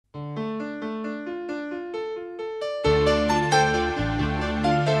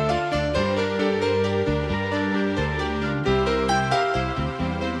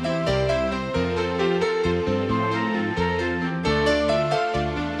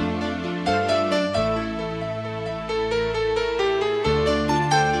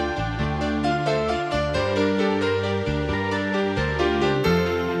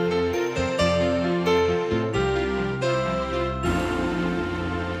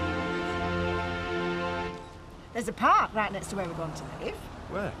There's a park right next to where we're going to live.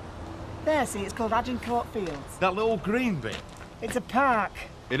 Where? There, see, it's called Agincourt Fields. That little green bit? It's a park.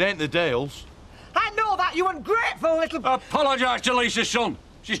 It ain't the Dales. I know that, you ungrateful little... Apologise to Lisa, son.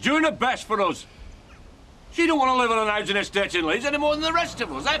 She's doing her best for us. She don't want to live on an housing estate in Leeds any more than the rest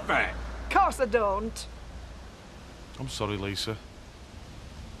of us, eh, fair? Of course I don't. I'm sorry, Lisa.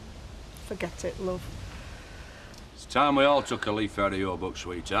 Forget it, love. It's time we all took a leaf out of your book,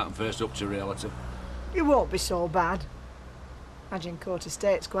 sweetheart, and faced up to reality. You won't be so bad. Agincourt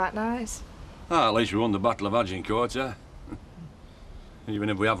Estate's quite nice. Ah, at least we won the Battle of Agincourt, eh? Even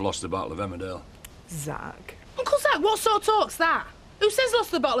if we have lost the Battle of Emmerdale. Zach. Uncle Zach, what sort of talk's that? Who says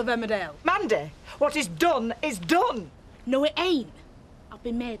lost the Battle of Emmerdale? Mandy, what is done is done. No, it ain't. I've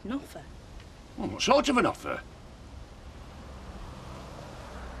been made an offer. Oh, what sort of an offer?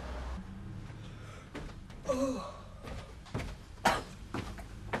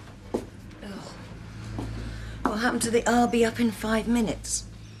 What happened to the I'll be up in 5 minutes?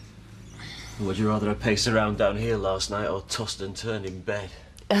 Would you rather have paced around down here last night or tossed and turned in bed?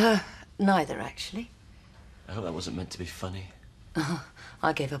 Neither, actually. I hope that wasn't meant to be funny.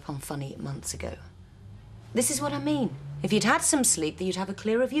 I gave up on funny months ago. This is what I mean. If you'd had some sleep, then you'd have a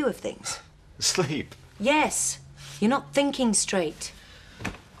clearer view of things. Sleep? Yes. You're not thinking straight.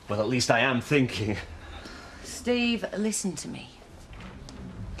 Well, at least I am thinking. Steve, listen to me.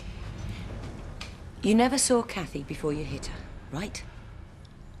 You never saw Kathy before you hit her, right?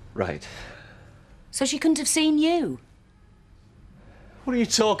 Right. So she couldn't have seen you. What are you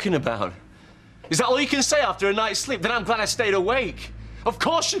talking about? Is that all you can say after a night's sleep? Then I'm glad I stayed awake. Of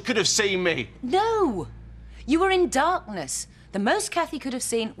course she could have seen me. No! You were in darkness. The most Kathy could have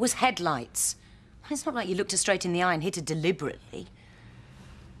seen was headlights. It's not like you looked her straight in the eye and hit her deliberately.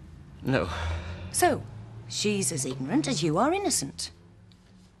 No. So, she's as ignorant as you are innocent.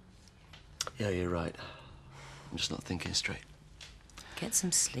 Yeah, you're right. I'm just not thinking straight. Get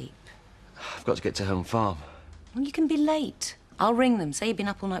some sleep. I've got to get to Home Farm. Well, you can be late. I'll ring them. Say you've been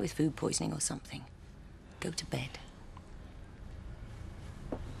up all night with food poisoning or something. Go to bed.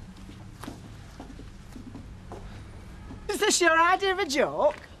 Is this your idea of a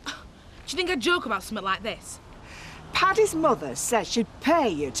joke? Do you think I'd joke about something like this? Paddy's mother says she'd pay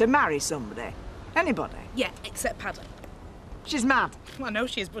you to marry somebody. Anybody. Yeah, except Paddy. She's mad. Well, I know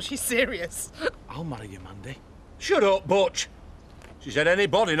she is, but she's serious. I'll marry you, Mandy. Shut up, Butch. She said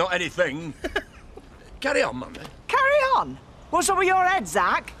anybody, not anything. Carry on, Mandy. Carry on. What's up with your head,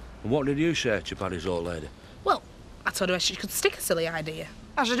 Zach? And what did you say to Paddy's old lady? Well, I told her she could stick a silly idea.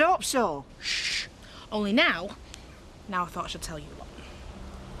 I should hope so. Shh. Only now I thought I should tell you a lot.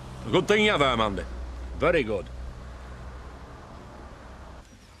 A good thing you have her, Mandy. Very good.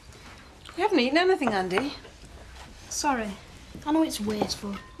 You haven't eaten anything, Andy. Sorry. I know it's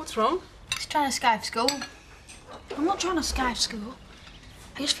wasteful. What's wrong? He's trying to skype school. I'm not trying to skype school.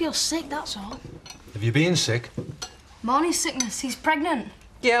 I just feel sick, that's all. Have you been sick? Morning sickness. He's pregnant.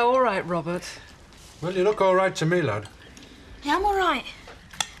 Yeah, all right, Robert. Well, you look all right to me, lad. Yeah, I'm all right.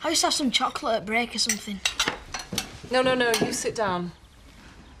 I just have some chocolate at break or something. No, you sit down.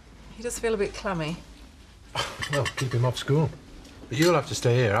 He does feel a bit clammy. Well, keep him off school. But you'll have to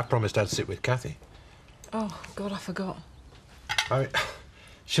stay here. I promised I'd sit with Kathy. Oh, God, I forgot.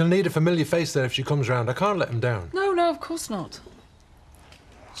 She'll need a familiar face there if she comes round. I can't let him down. No, of course not.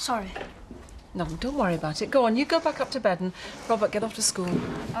 Sorry. No, don't worry about it. Go on, you go back up to bed and Robert, get off to school.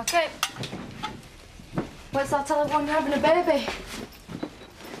 OK. Where's that tell everyone you're having a baby?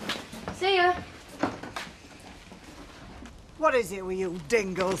 See ya. What is it with you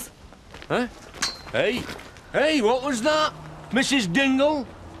dingles? Huh? Hey, what was that? Mrs. Dingle?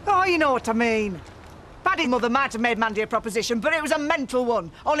 Oh, you know what I mean. Paddy's mother might have made Mandy a proposition, but it was a mental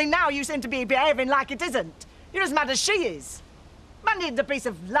one. Only now you seem to be behaving like it isn't. You're as mad as she is. Mandy needs a piece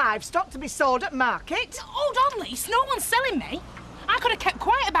of livestock to be sold at market. Hold on, Lise. No one's selling me. I could have kept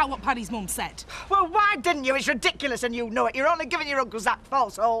quiet about what Paddy's mum said. Well, why didn't you? It's ridiculous and you know it. You're only giving your Uncle Zach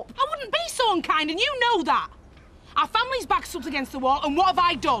false hope. I wouldn't be so unkind, and you know that. Our family's back's up against the wall, and what have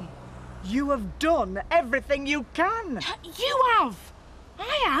I done? You have done everything you can. You have.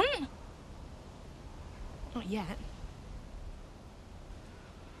 I haven't. Not yet.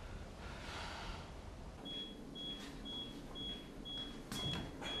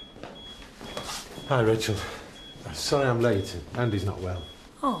 Hi, Rachel. Sorry I'm late. Andy's not well.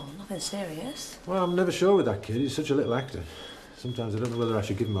 Oh, nothing serious. Well, I'm never sure with that kid. He's such a little actor. Sometimes I don't know whether I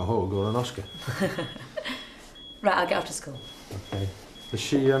should give him a hug or an Oscar. Right, I'll get off to school. OK. Has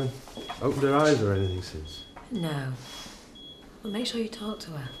she, opened her eyes or anything since? No. But make sure you talk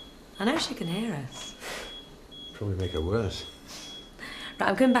to her. I know she can hear us. Probably make her worse. Right,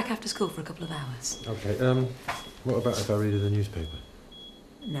 I'm going back after school for a couple of hours. OK, what about if I read you the newspaper?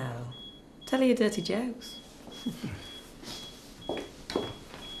 No. Tell her your dirty jokes.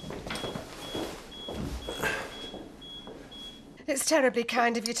 It's terribly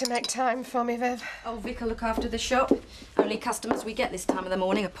kind of you to make time for me, Viv. Oh, Vic will look after the shop. Only customers we get this time of the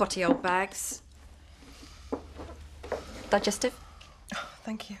morning are potty old bags. Digestive? Oh,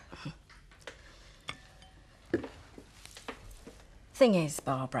 thank you. Thing is,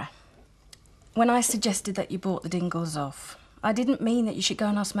 Barbara, when I suggested that you bought the Dingles off, I didn't mean that you should go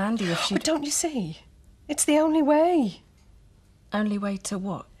and ask Mandy if she... But don't you see? It's the only way. Only way to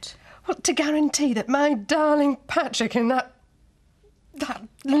what? Well, to guarantee that my darling Patrick and that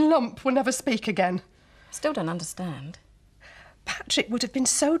lump will never speak again. Still don't understand. Patrick would have been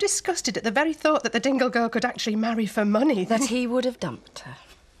so disgusted at the very thought that the Dingle girl could actually marry for money that he would have dumped her.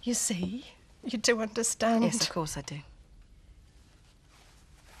 You see? You do understand. Yes, of course I do.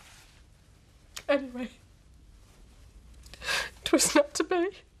 Anyway, it was not to be.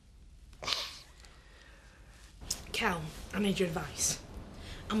 Cal, I need your advice.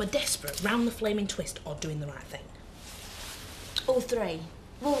 Am I desperate, round the flaming twist, or doing the right thing? All three.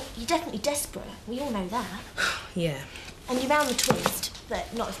 Well, you're definitely desperate. We all know that. Yeah. And you're round the twist,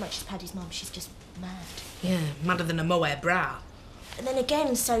 but not as much as Paddy's mum. She's just mad. Yeah, madder than a mohair bra. And then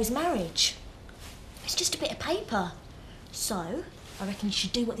again, so's marriage. It's just a bit of paper. So, I reckon you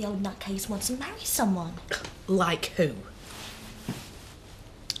should do what the old nutcase wants and marry someone. Like who?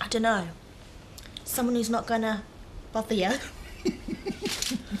 I don't know. Someone who's not gonna bother you.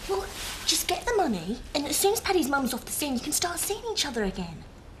 Well, just get the money, and as soon as Paddy's mum's off the scene, you can start seeing each other again.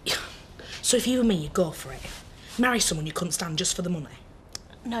 So if you were me, you'd go for it. Marry someone you couldn't stand just for the money.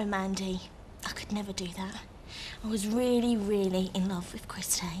 No, Mandy. I could never do that. I was really, really in love with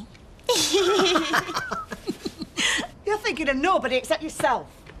Christy. You're thinking of nobody except yourself.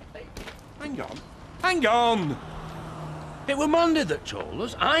 Hang on. Hang on! It were Mandy that told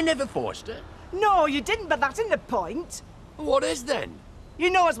us. I never forced her. No, you didn't, but that isn't the point. What is then? You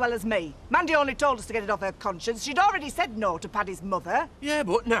know as well as me. Mandy only told us to get it off her conscience. She'd already said no to Paddy's mother. Yeah,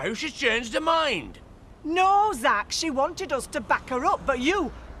 but now she's changed her mind. No, Zach, she wanted us to back her up, but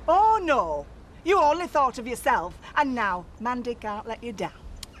you... Oh, no. You only thought of yourself, and now Mandy can't let you down.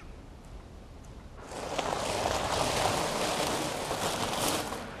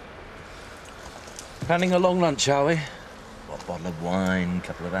 Planning a long lunch, are we? What, a bottle of wine, a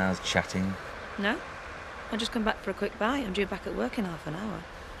couple of hours chatting? No. I just come back for a quick bite. I'm due back at work in half an hour.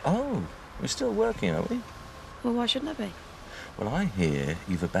 Oh, we're still working, are we? Well, why shouldn't I be? Well, I hear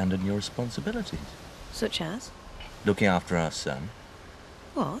you've abandoned your responsibilities. Such as? Looking after our son.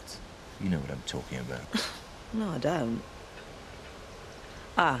 What? You know what I'm talking about. No, I don't.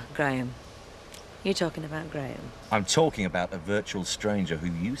 Ah, Graham. You're talking about Graham? I'm talking about a virtual stranger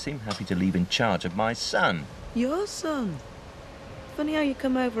who you seem happy to leave in charge of my son. Your son? Funny how you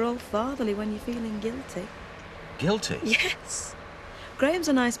come over all fatherly when you're feeling guilty. Guilty? Yes. Graham's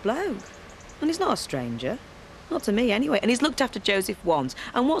a nice bloke. And he's not a stranger. Not to me, anyway. And he's looked after Joseph once.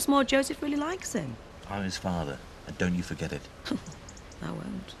 And what's more, Joseph really likes him. I'm his father, and don't you forget it. I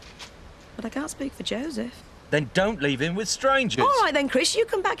won't. But I can't speak for Joseph. Then don't leave him with strangers. All right then, Chris, you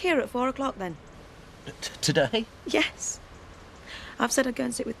come back here at 4 o'clock then. Today? Yes. I've said I'd go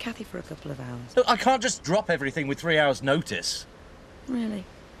and sit with Kathy for a couple of hours. Look, I can't just drop everything with 3 hours' notice. Really?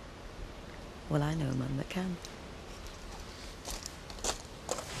 Well, I know a man that can.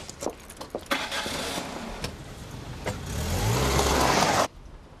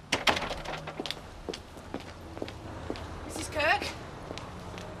 Mrs. Kirk?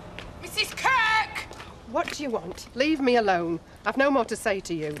 Mrs. Kirk! What do you want? Leave me alone. I've no more to say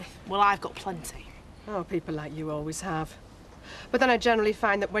to you. Well, I've got plenty. Oh, people like you always have. But then I generally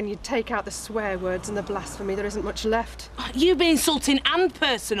find that when you take out the swear words and the blasphemy, there isn't much left. You've been insulting and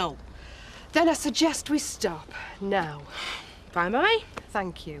personal. Then I suggest we stop. Now. Fine by me.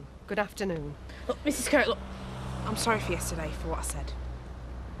 Thank you. Good afternoon. Look, Mrs. Kirk, look, I'm sorry for yesterday, for what I said.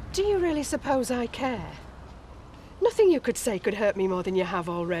 Do you really suppose I care? Nothing you could say could hurt me more than you have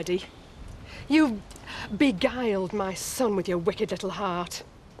already. You beguiled my son with your wicked little heart.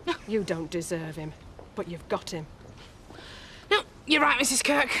 You don't deserve him, but you've got him. No, you're right, Mrs.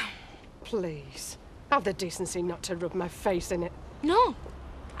 Kirk. Please, have the decency not to rub my face in it. No,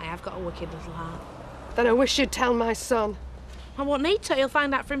 I have got a wicked little heart. Then I wish you'd tell my son. I won't need to, he'll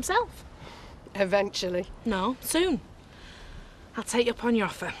find out for himself. Eventually. No, soon. I'll take you up on your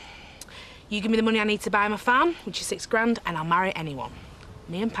offer. You give me the money I need to buy my farm, which is £6 grand, and I'll marry anyone.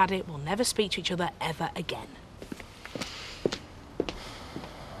 Me and Paddy will never speak to each other ever again.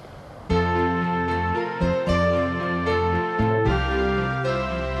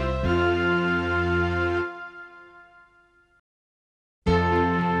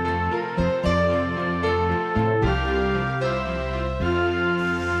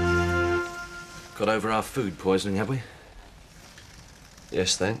 Got over our food poisoning, have we?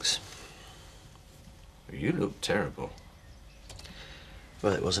 Yes, thanks. You look terrible.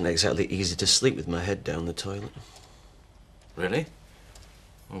 Well, it wasn't exactly easy to sleep with my head down the toilet. Really?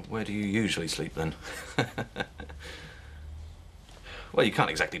 Well, where do you usually sleep, then? Well, you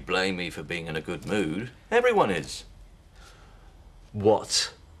can't exactly blame me for being in a good mood. Everyone is.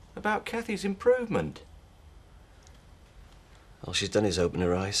 What? About Kathy's improvement. All she's done is open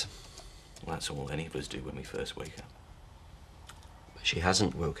her eyes. Well, that's all any of us do when we first wake up. But she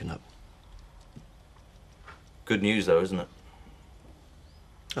hasn't woken up. Good news, though, isn't it?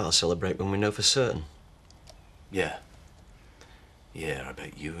 I'll celebrate when we know for certain. Yeah. Yeah, I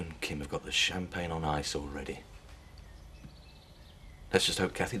bet you and Kim have got the champagne on ice already. Let's just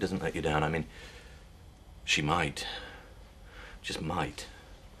hope Kathy doesn't let you down. I mean, she might, just might,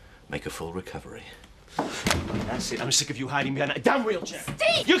 make a full recovery. That's it. I'm sick of you hiding behind that damn wheelchair.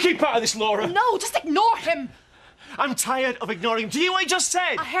 Steve! You keep out of this, Laura. No, just ignore him. I'm tired of ignoring him. Do you hear what he just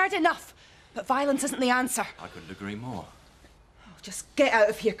said? I heard enough. But violence isn't the answer. I couldn't agree more. Oh, just get out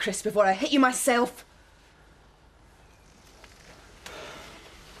of here, Chris, before I hit you myself.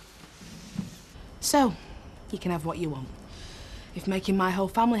 So, you can have what you want. If making my whole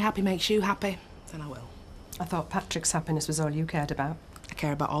family happy makes you happy, then I will. I thought Patrick's happiness was all you cared about. I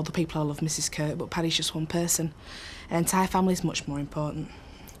care about all the people I love, Mrs. Kirk, but Paddy's just one person. An entire family's much more important.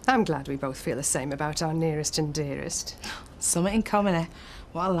 I'm glad we both feel the same about our nearest and dearest. Something in common, eh?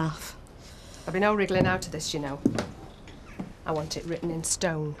 What a laugh. There'll be no wriggling out of this, you know. I want it written in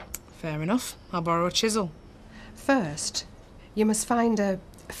stone. Fair enough. I'll borrow a chisel. First, you must find a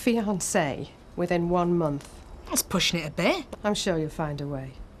fiancé within 1 month. That's pushing it a bit. I'm sure you'll find a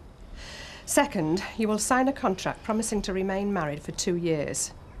way. Second, you will sign a contract promising to remain married for 2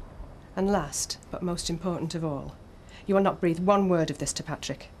 years. And last, but most important of all, you will not breathe one word of this to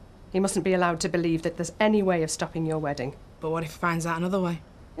Patrick. He mustn't be allowed to believe that there's any way of stopping your wedding. But what if he finds out another way?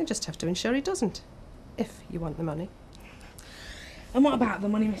 You just have to ensure he doesn't, if you want the money. And what about the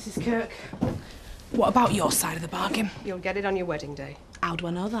money, Mrs. Kirk? What about your side of the bargain? You'll get it on your wedding day. How do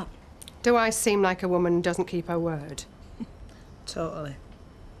I know that? Do I seem like a woman who doesn't keep her word? Totally.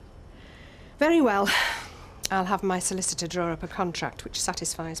 Very well. I'll have my solicitor draw up a contract which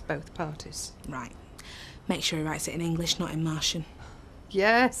satisfies both parties. Right. Make sure he writes it in English, not in Martian.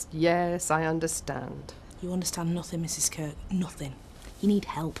 Yes, yes, I understand. You understand nothing, Mrs. Kirk. Nothing. You need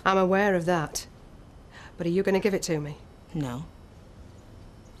help. I'm aware of that. But are you going to give it to me? No.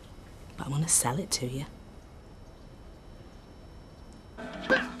 But I'm going to sell it to you.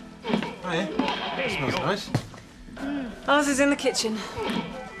 Hiya. That smells nice. Ours is in the kitchen.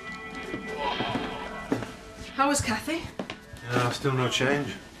 How was Kathy? Still no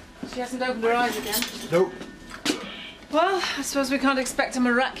change. She hasn't opened her eyes again. Nope. Well, I suppose we can't expect a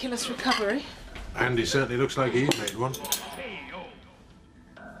miraculous recovery. Andy certainly looks like he's made one.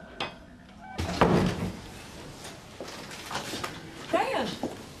 Graham!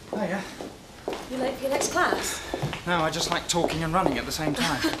 Hiya. You late for your next class? No, I just like talking and running at the same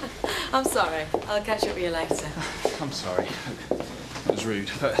time. I'm sorry. I'll catch up with you later. I'm sorry. That was rude,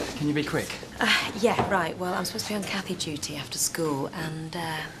 but can you be quick? Yeah, right. Well, I'm supposed to be on Kathy duty after school, and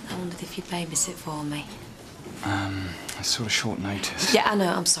I wondered if you'd babysit for me. It's sort of short notice. Yeah, I know.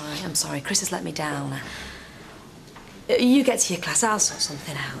 I'm sorry. Chris has let me down. You get to your class. I'll sort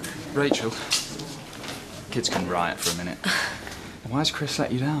something out. Rachel, kids can riot for a minute. Why's Chris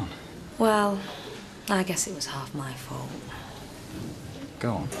let you down? Well, I guess it was half my fault.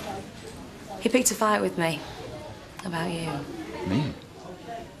 Go on. He picked a fight with me. About you. Me?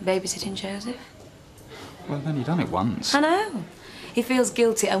 Babysitting Joseph? Well, then you done it once. I know. He feels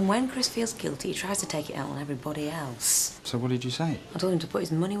guilty, and when Chris feels guilty, he tries to take it out on everybody else. So what did you say? I told him to put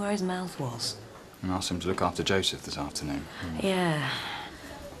his money where his mouth was. And asked him to look after Joseph this afternoon. Yeah.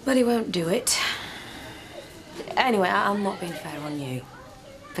 But he won't do it. Anyway, I'm not being fair on you.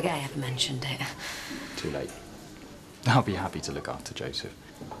 Forget I ever mentioned it. Too late. I'll be happy to look after Joseph.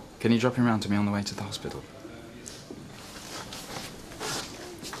 Can you drop him round to me on the way to the hospital?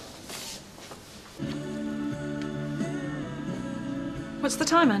 What's the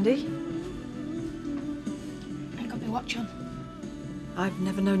time, Andy? I got my watch on. I've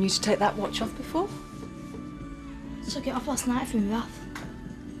never known you to take that watch off before. Took it off last night from my bath.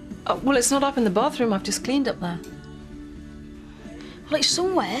 Oh, well, it's not up in the bathroom. I've just cleaned up there. Well, it's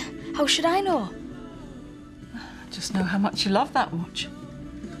somewhere. How should I know? I just know how much you love that watch.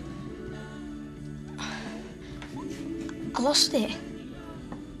 I lost it.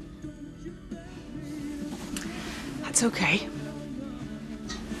 That's okay.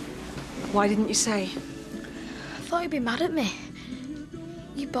 Why didn't you say? I thought you'd be mad at me.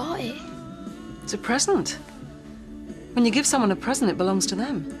 You bought it. It's a present. When you give someone a present, it belongs to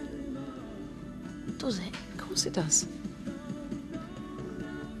them. Does it? Of course it does.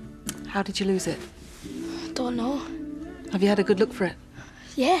 How did you lose it? Don't know. Have you had a good look for it?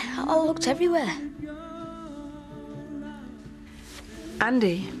 Yeah, I looked everywhere.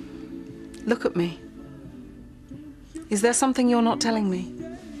 Andy, look at me. Is there something you're not telling me?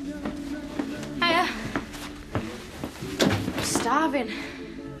 Hiya. I'm starving.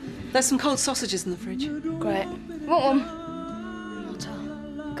 There's some cold sausages in the fridge. Great. Want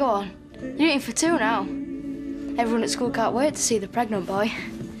one? Go on. You're eating for two now. Everyone at school can't wait to see the pregnant boy.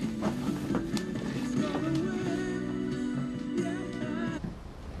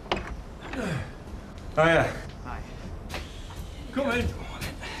 Oh, yeah. Hi. Come in.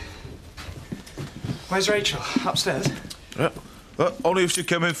 Where's Rachel? Upstairs? Yeah. Only if she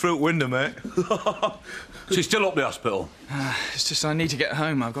came in through the window, mate. She's still up the hospital. It's just I need to get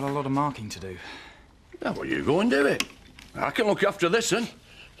home. I've got a lot of marking to do. Yeah, well, you go and do it. I can look after this, then.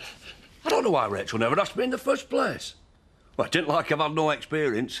 I don't know why Rachel never asked me in the first place. Well, I didn't like I've had no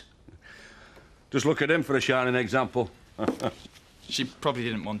experience. Just look at him for a shining example. She probably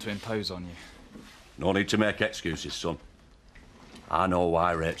didn't want to impose on you. No need to make excuses, son. I know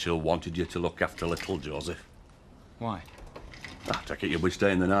why Rachel wanted you to look after little Joseph. Why? I take it you'll be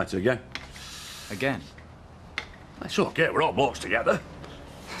staying the night again. Again? It's OK, we're all blokes together.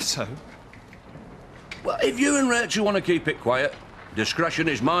 So? Well, if you and Rachel want to keep it quiet, discretion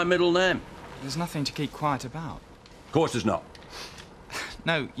is my middle name. There's nothing to keep quiet about. Of course there's not.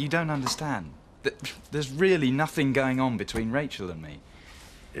 No, you don't understand. There's really nothing going on between Rachel and me.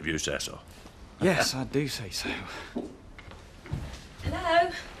 If you say so. Yes, I do say so.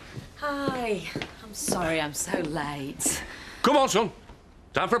 Hello. Hi. I'm sorry I'm so late. Come on, son.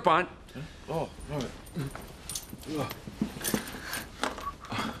 Time for a pint. Oh, right.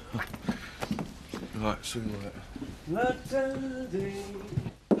 Right, see you later.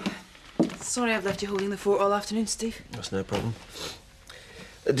 Sorry I've left you holding the fort all afternoon, Steve. That's no problem.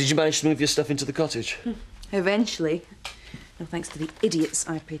 Did you manage to move your stuff into the cottage? Eventually. No thanks to the idiots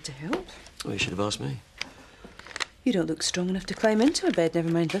I paid to help. Well, you should have asked me. You don't look strong enough to climb into a bed, never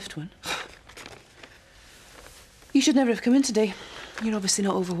mind lift one. You should never have come in today. You're obviously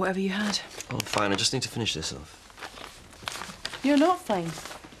not over whatever you had. Oh, fine. I just need to finish this off. You're not fine.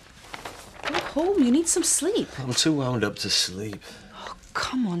 Go home. You need some sleep. I'm too wound up to sleep. Oh,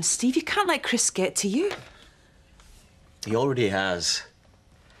 come on, Steve. You can't let Chris get to you. He already has.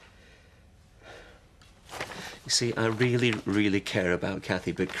 You see, I really, really care about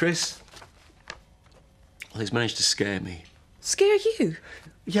Kathy, but Chris... well, he's managed to scare me. Scare you?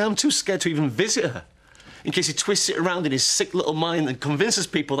 Yeah, I'm too scared to even visit her. In case he twists it around in his sick little mind and convinces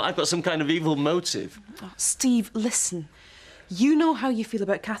people that I've got some kind of evil motive. Oh, Steve, listen. You know how you feel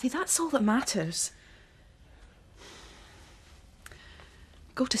about Kathy. That's all that matters.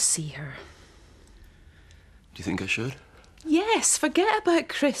 Go to see her. Do you think I should? Yes, forget about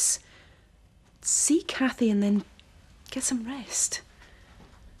Chris. See Kathy and then get some rest.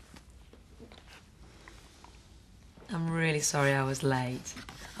 I'm really sorry I was late.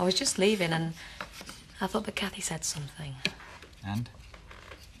 I was just leaving and I thought that Kathy said something. And?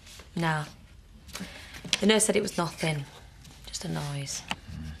 No. The nurse said it was nothing. Just a noise.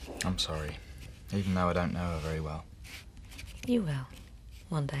 I'm sorry. Even though I don't know her very well. You will.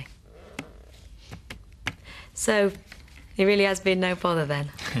 One day. So, it really has been no bother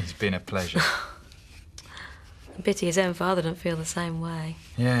then? It's been a pleasure. A pity his own father don't feel the same way.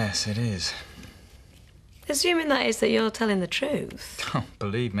 Yes, it is. Assuming that is that you're telling the truth. Oh,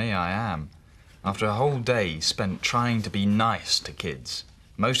 believe me, I am. After a whole day spent trying to be nice to kids,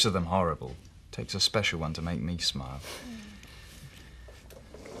 most of them horrible, takes a special one to make me smile.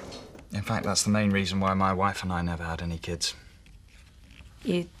 In fact, that's the main reason why my wife and I never had any kids.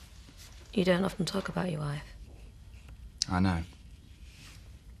 You don't often talk about your wife. I know.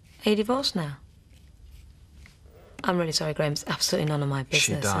 Are you divorced now? I'm really sorry, Graham. It's absolutely none of my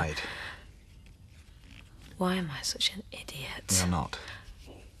business. She died. Why am I such an idiot? You're not.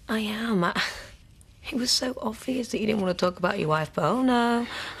 I am. It was so obvious that you didn't want to talk about your wife, but oh no,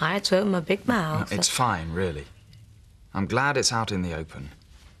 I had to open my big mouth. No, it's fine, really. I'm glad it's out in the open.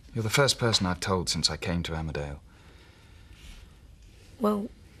 You're the first person I've told since I came to Emmerdale. Well,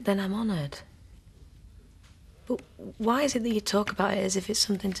 then I'm honoured. But why is it that you talk about it as if it's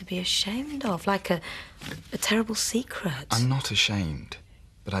something to be ashamed of, like a terrible secret? I'm not ashamed,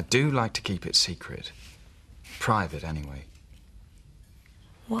 but I do like to keep it secret. Private, anyway.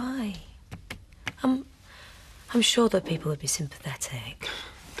 Why? I'm sure that people would be sympathetic.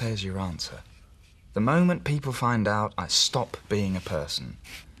 There's your answer. The moment people find out, I stop being a person.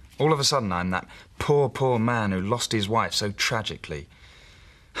 All of a sudden, I'm that poor, poor man who lost his wife so tragically.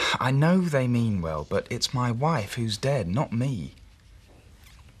 I know they mean well, but it's my wife who's dead, not me.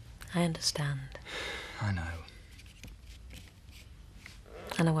 I understand. I know.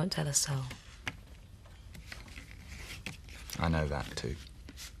 And I won't tell a soul. I know that too.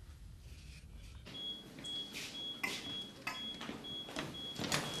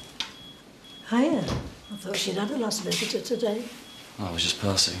 Hiya. I thought she'd had a last visitor today. Oh, I was just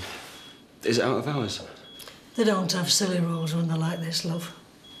passing. Is it out of hours? They don't have silly rules when they're like this, love.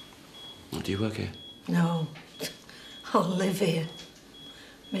 Oh, do you work here? No. I'll live here.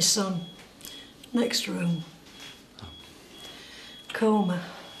 My son. Next room. Coma.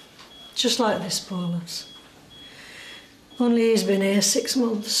 Just like this poor lass. Only he's been here 6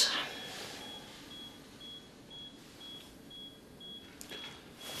 months.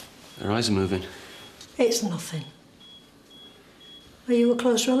 Her eyes are moving. It's nothing. Are you a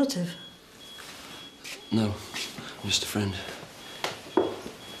close relative? No, I'm just a friend.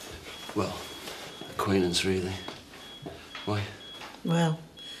 Well, acquaintance, really. Why? Well,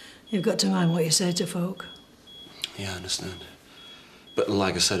 you've got to mind what you say to folk. Yeah, I understand. But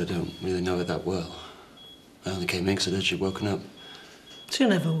like I said, I don't really know her that well. I only came in because I heard she'd woken up. She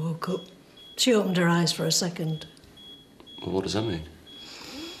never woke up. She opened her eyes for a second. Well, what does that mean?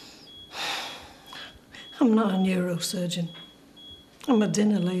 I'm not a neurosurgeon. I'm a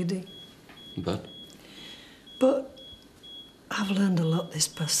dinner lady. But? But I've learned a lot this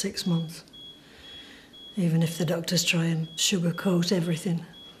past 6 months. Even if the doctors try and sugarcoat everything.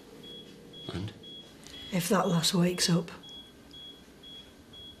 And? If that lass wakes up,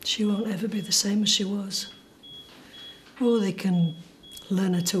 she won't ever be the same as she was. Oh, they can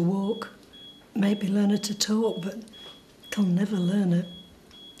learn her to walk, maybe learn her to talk, but they'll never learn her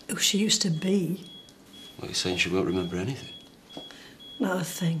who she used to be. What, you're saying she won't remember anything? Not a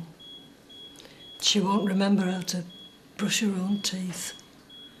thing. She won't remember how to brush her own teeth.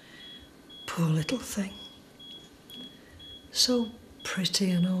 Poor little thing. So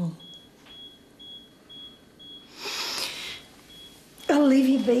pretty and all. I'll leave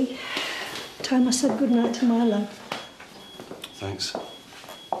you be. Time I said goodnight to my lad. Thanks.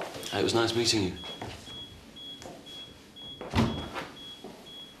 It was nice meeting you.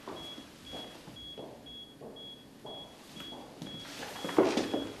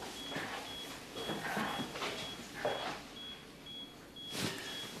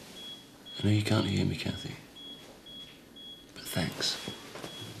 I know you can't hear me, Kathy. But thanks.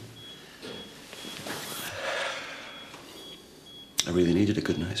 I really needed a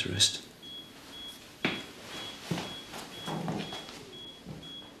good night's rest.